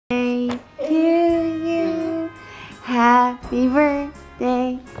Happy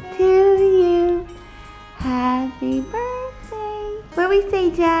birthday to you. Happy birthday. What do we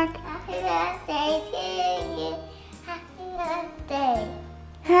say, Jack? Happy birthday to you. Happy birthday.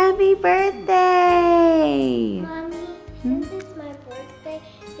 Happy birthday. Mommy, since it's my birthday,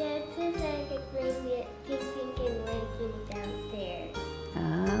 Dad says I could bring the pink and Lincoln downstairs.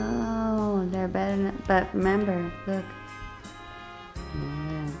 Oh, they're better than, but remember, look.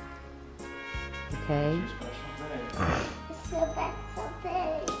 Yeah. Okay. It's so bad, so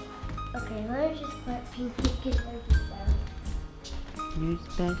big. Okay, let me just put pink and Lincoln down. Your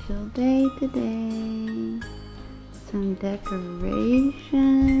special day today. Some decorations.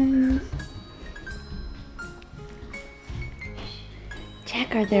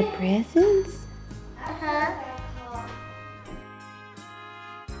 Jack, are there presents? Uh-huh.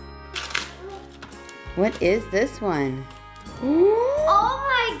 What is this one? Oh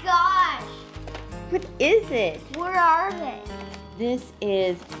my gosh! What is it? Where are they? This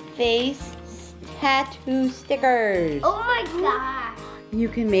is face tattoo stickers. Oh my gosh! You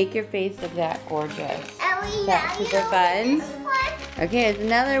can make your face look that gorgeous. Ellie, That's now super you fun. This one? Okay, here's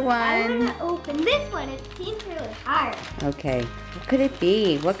another I one. want to open this one. It seems really hard. Okay, what could it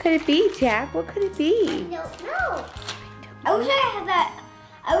be? What could it be, Jack? What could it I be? don't know. I wish I had that.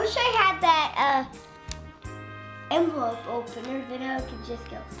 I wish I had that envelope opener. Then I could just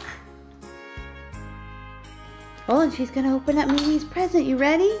go. Oh, and she's gonna open up Mimi's present. You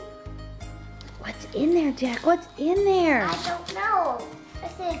ready? What's in there, Jack? What's in there? I don't know.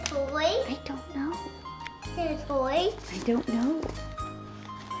 Is it a toy? I don't know. Is it a toy? I don't know.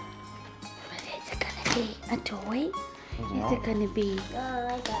 What is it gonna be? A toy? Is it gonna be? Oh,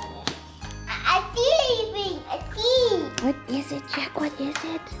 I got it. I see anything. I see. What is it, Jack? What is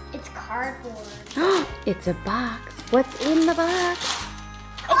it? It's cardboard. It's a box. What's in the box?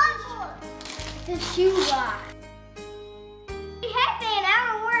 Cardboard. It's a shoe box. Headband. I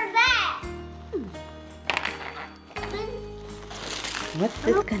don't know where's that. What's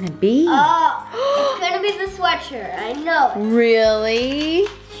this gonna be? Oh, it's gonna be the sweatshirt. I know it. Really?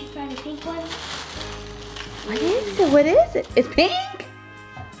 She found a pink one. What is it? What is it? It's pink?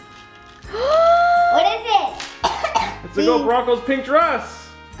 What is it? It's a Go Broncos pink dress.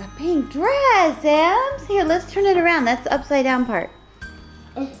 A pink dress, Ems. Here, let's turn it around. That's the upside down part.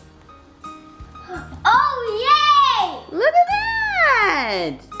 Oh, yay! Look at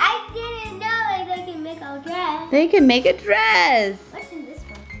that! I didn't know they can make a dress. They can make a dress. What's in this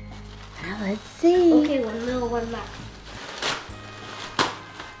one? Now let's see. Okay, one little, one left.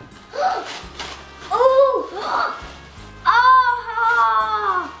 Oh! Oh!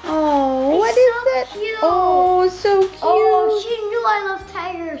 Oh, what It's is so that? cute. Oh, so cute. Oh, she knew I love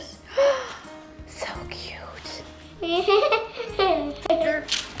tigers. So cute.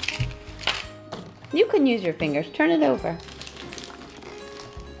 You can use your fingers. Turn it over.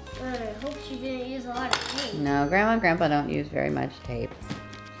 I hope she didn't use a lot of tape. No, Grandma and Grandpa don't use very much tape.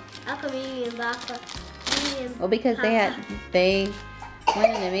 How come Mimi and Papa? Well, because they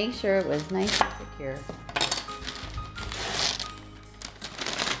wanted to make sure it was nice and secure.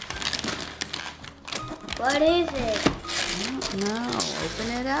 What is it? I don't know. Open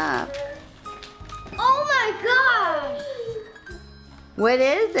it up. Oh my gosh! What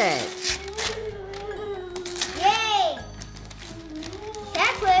is it? Yay!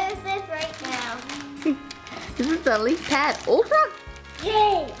 That's what is this right now. This is the LeapPad Ultra?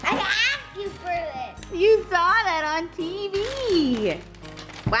 Yay! I asked you for this. You saw that on TV.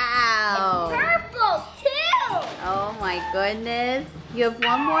 Wow. Purple too. Oh my goodness. You have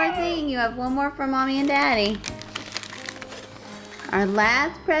one more thing. You have one more for Mommy and Daddy. Our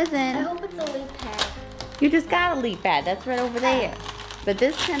last I present. hope it's a leaf pad. You just got a LeapPad. That's right over there. But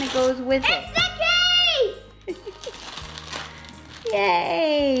this kind of goes with it. It's the case!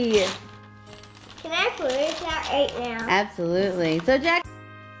 Yay! Can I put it out right now? Absolutely. So Jack.